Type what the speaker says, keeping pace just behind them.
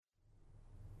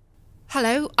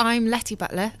Hello, I'm Letty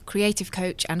Butler, creative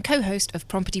coach and co-host of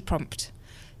Prompty Prompt.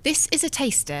 This is a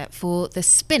taster for the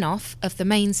spin-off of the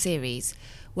main series,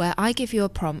 where I give you a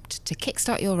prompt to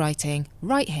kickstart your writing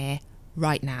right here,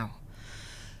 right now.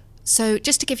 So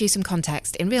just to give you some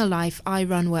context, in real life I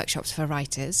run workshops for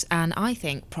writers, and I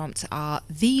think prompts are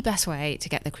the best way to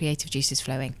get the creative juices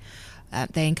flowing.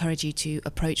 They encourage you to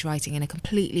approach writing in a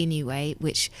completely new way,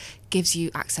 which gives you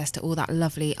access to all that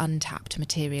lovely untapped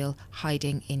material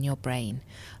hiding in your brain.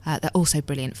 They're also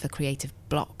brilliant for creative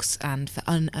blocks and for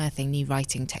unearthing new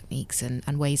writing techniques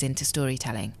and ways into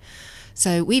storytelling.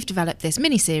 So we've developed this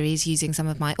mini-series using some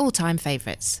of my all-time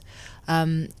favourites.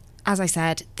 As I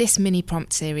said, this mini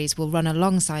prompt series will run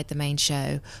alongside the main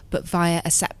show, but via a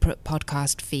separate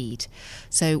podcast feed.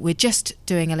 So we're just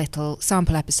doing a little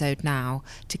sample episode now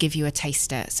to give you a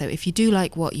taster. So if you do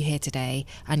like what you hear today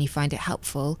and you find it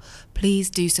helpful, please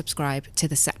do subscribe to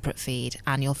the separate feed,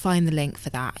 and you'll find the link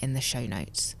for that in the show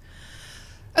notes.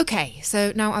 Okay,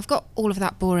 so now I've got all of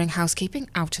that boring housekeeping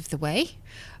out of the way.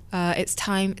 It's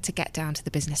time to get down to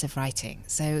the business of writing.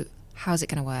 So how's it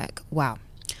going to work? Well,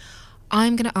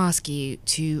 I'm going to ask you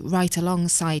to write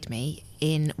alongside me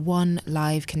in one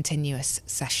live continuous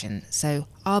session. So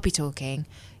I'll be talking,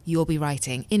 you'll be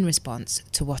writing in response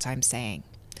to what I'm saying.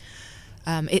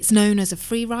 It's known as a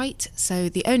free write, so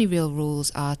the only real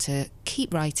rules are to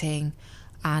keep writing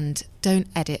and don't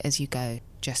edit as you go.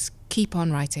 Just keep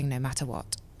on writing no matter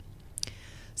what.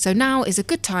 So now is a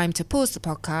good time to pause the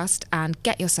podcast and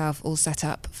get yourself all set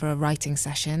up for a writing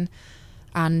session.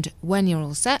 And when you're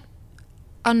all set,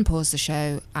 unpause the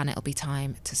show and it'll be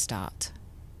time to start.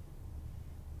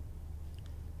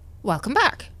 Welcome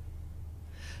back.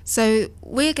 So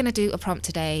we're going to do a prompt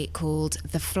today called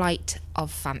The Flight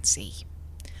of Fancy.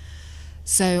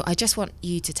 So I just want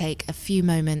you to take a few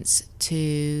moments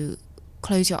to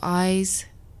close your eyes.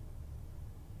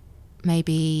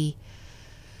 Maybe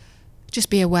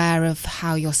just be aware of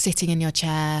how you're sitting in your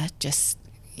chair. Just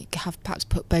have perhaps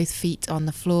put both feet on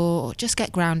the floor, or just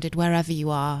get grounded wherever you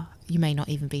are. You may not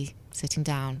even be sitting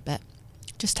down, but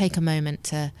just take a moment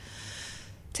to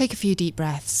take a few deep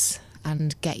breaths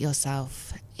and get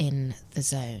yourself in the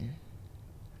zone.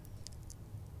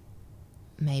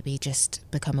 Maybe just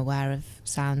become aware of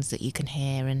sounds that you can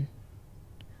hear and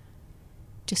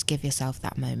just give yourself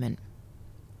that moment.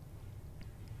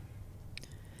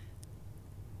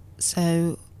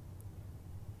 So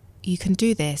you can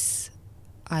do this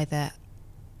either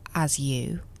as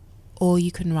you, or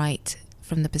you can write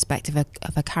from the perspective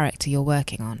of a character you're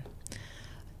working on.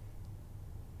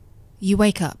 You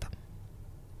wake up.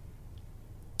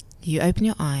 You open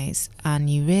your eyes and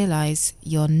you realise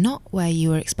you're not where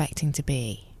you were expecting to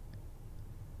be.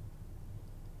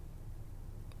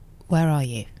 Where are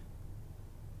you?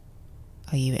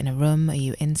 Are you in a room? Are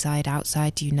you inside,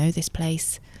 outside? Do you know this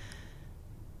place?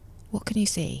 What can you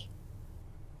see?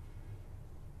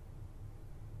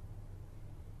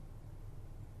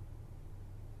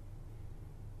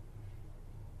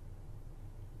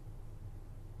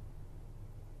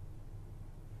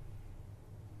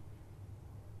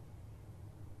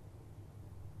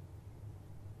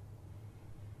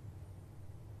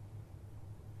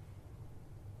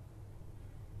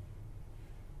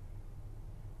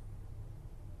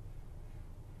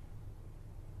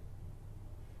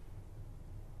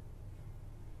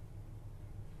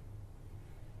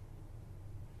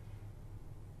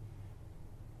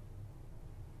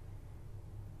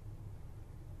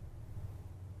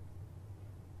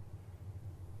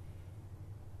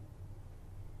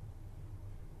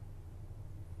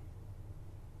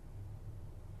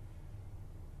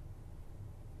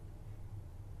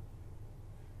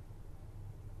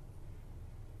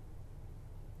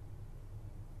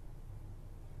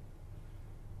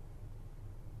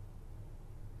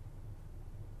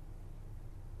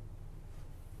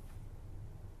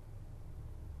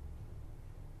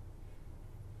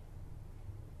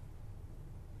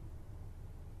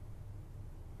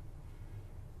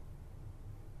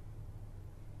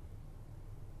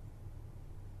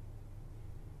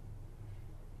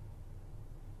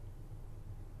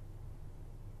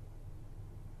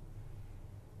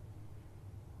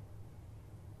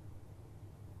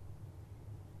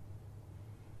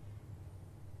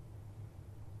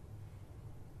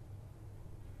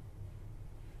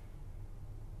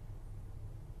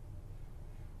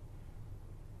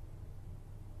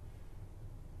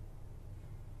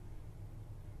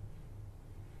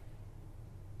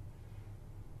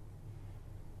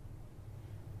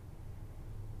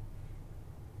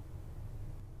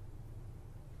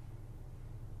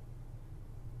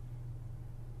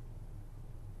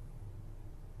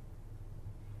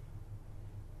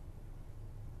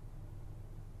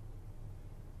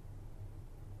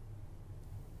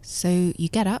 So you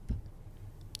get up,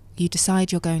 you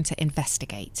decide you're going to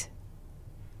investigate.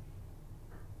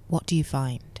 What do you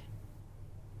find?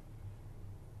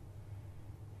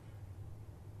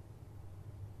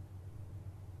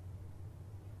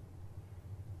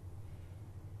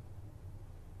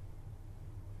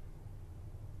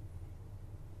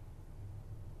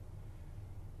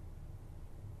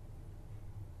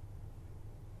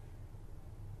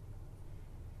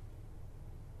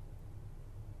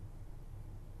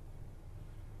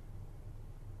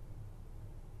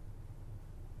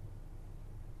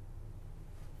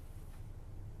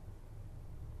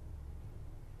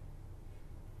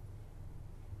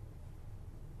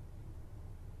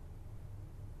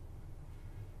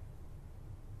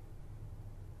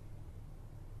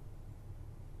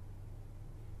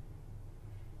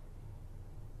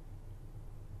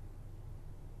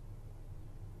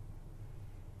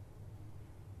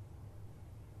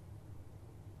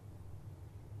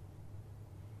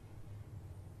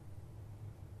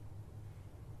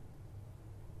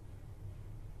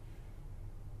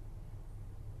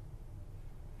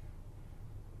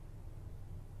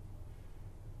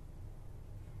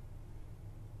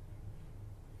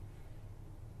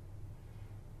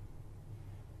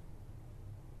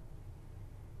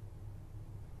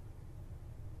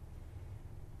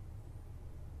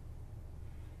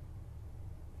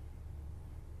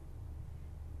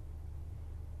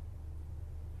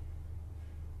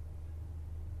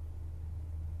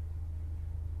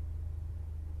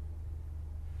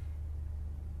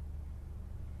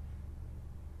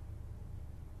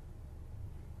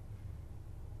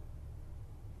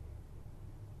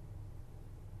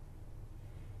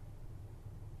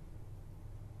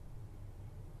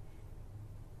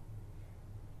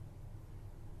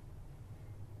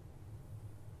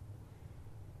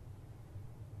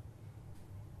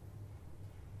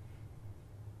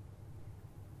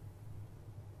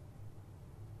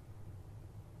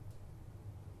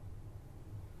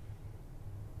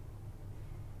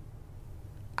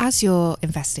 As you're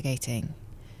investigating,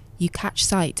 you catch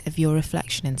sight of your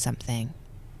reflection in something.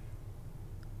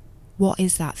 What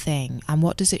is that thing and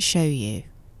what does it show you?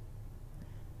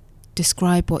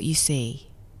 Describe what you see.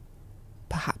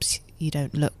 Perhaps you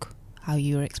don't look how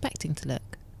you were expecting to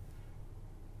look.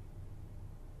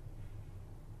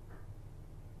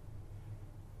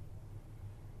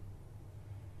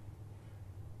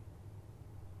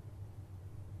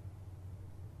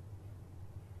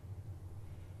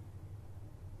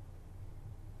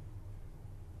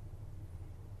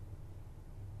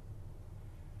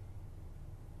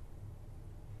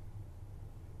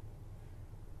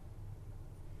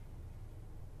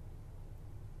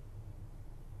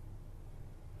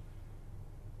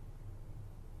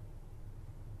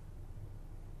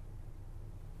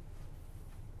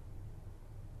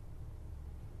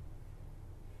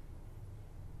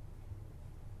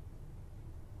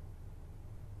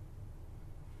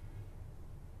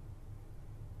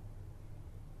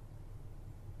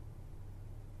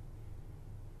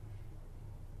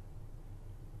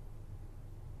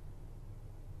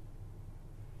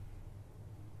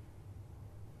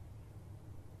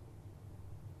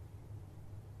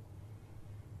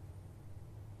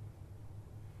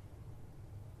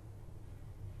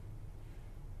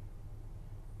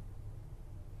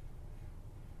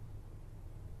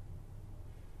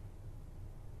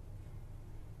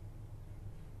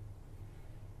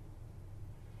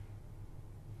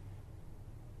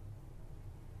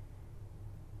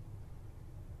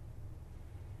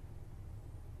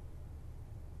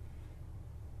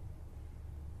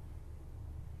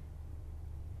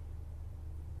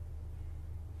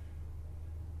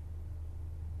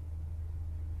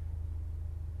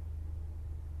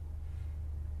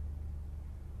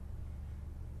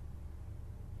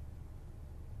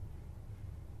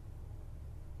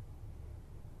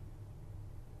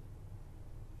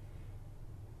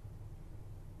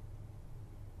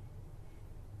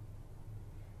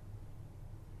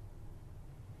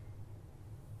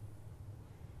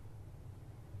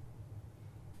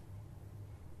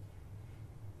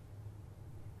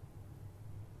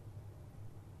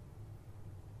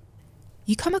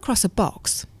 You come across a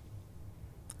box.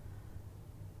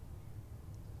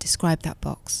 Describe that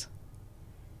box.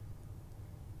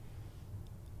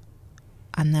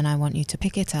 And then I want you to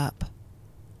pick it up,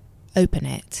 open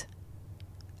it,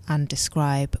 and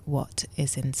describe what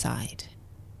is inside.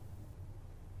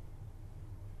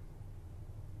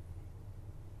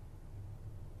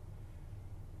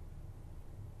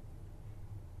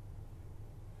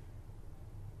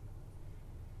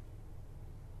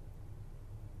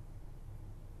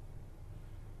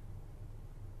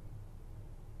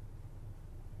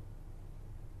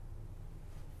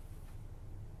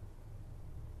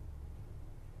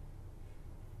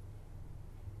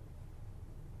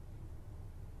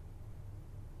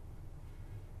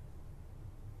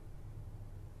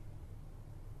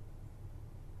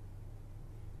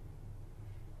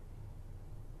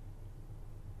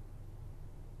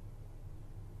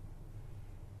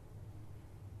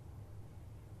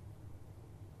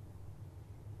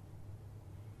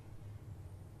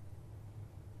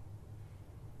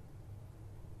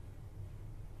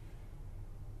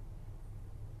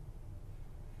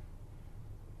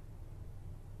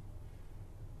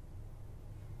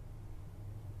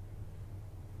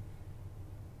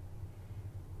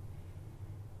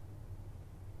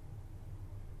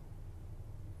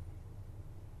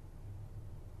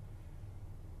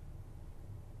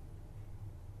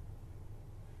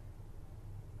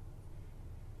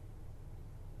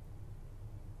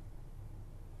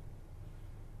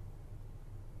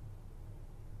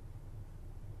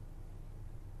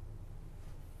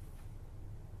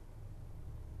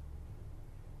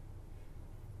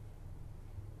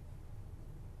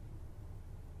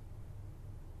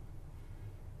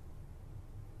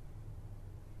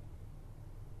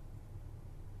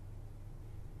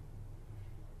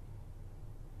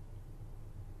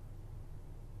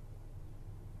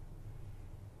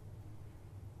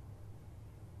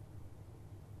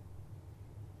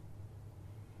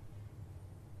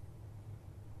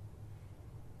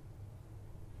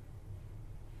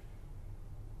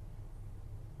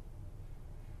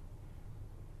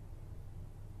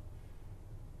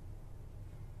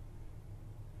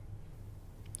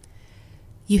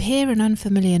 You hear an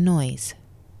unfamiliar noise.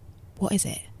 What is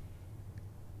it?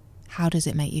 How does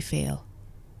it make you feel?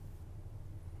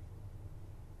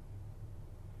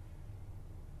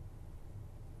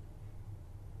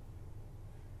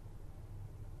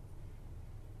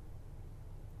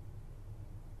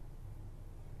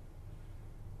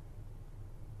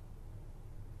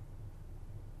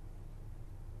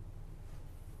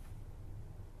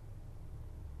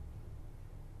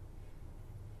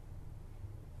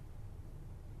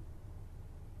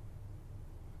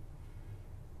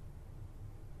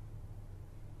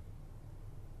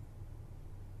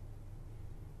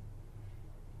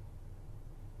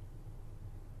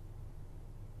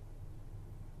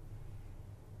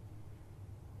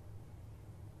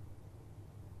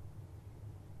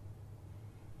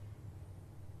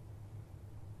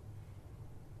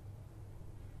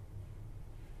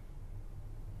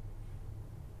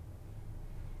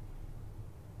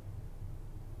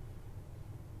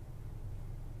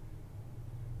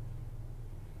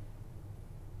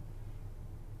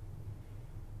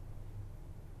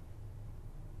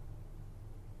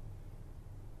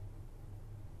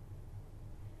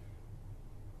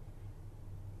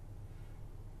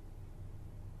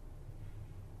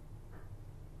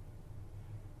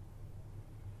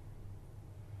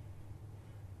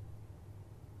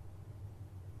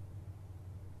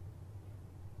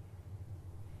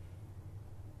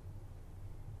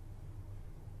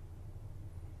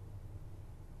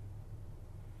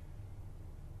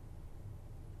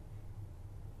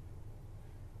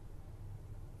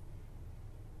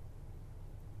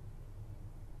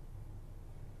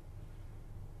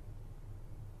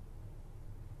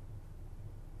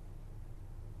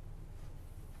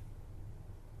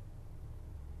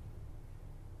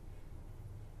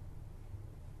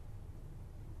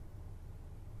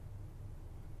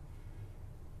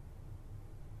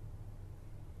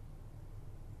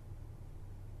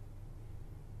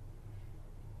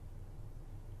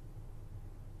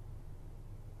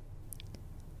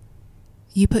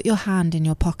 You put your hand in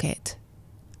your pocket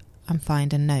and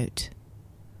find a note.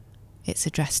 It's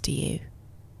addressed to you.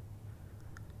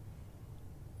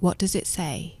 What does it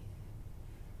say?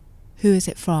 Who is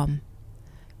it from?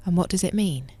 And what does it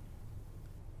mean?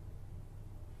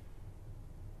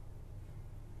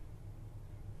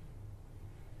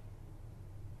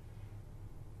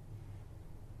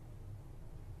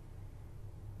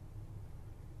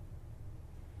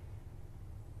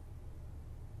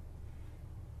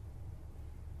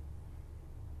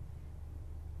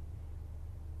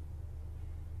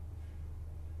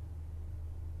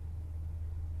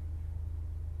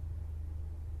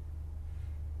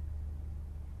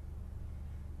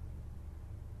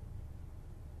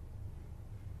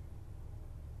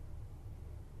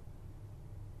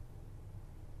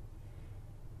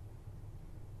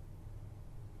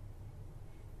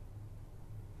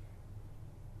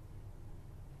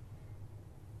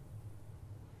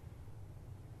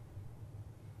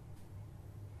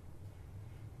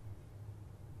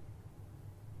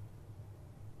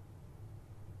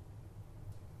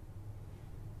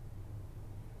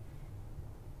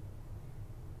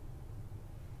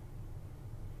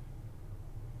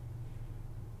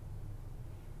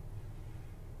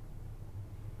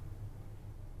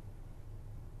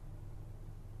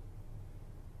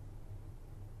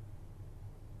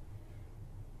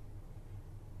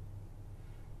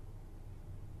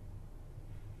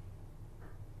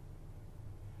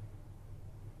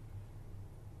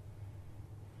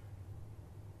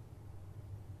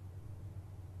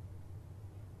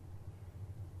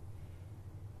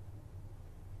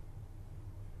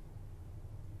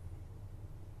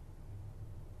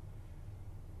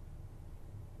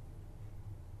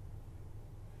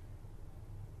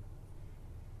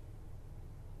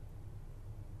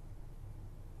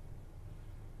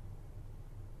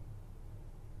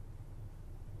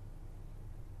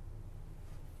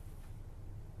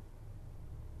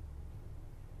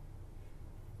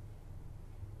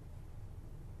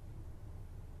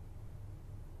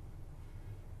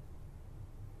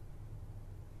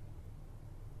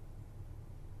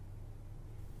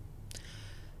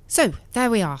 So, there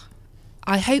we are.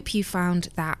 I hope you found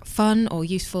that fun or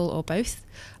useful or both.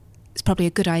 It's probably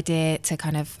a good idea to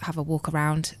kind of have a walk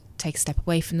around, take a step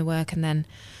away from the work, and then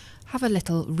have a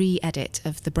little re-edit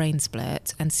of the brain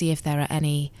splurt and see if there are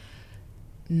any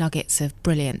nuggets of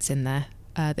brilliance in there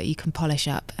that you can polish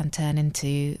up and turn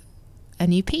into a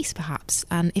new piece perhaps.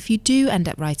 And if you do end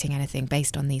up writing anything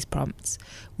based on these prompts,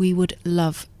 we would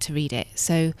love to read it.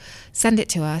 So send it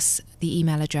to us. The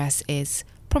email address is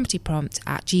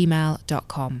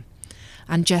promptyprompt@gmail.com.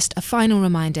 And just a final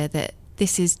reminder that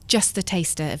this is just the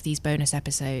taster of these bonus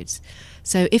episodes.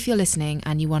 So if you're listening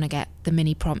and you want to get the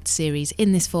mini prompt series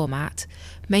in this format,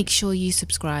 make sure you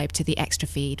subscribe to the extra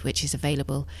feed, which is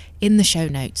available in the show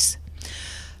notes.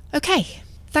 Okay,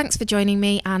 thanks for joining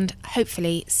me, and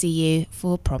hopefully see you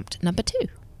for prompt number 2.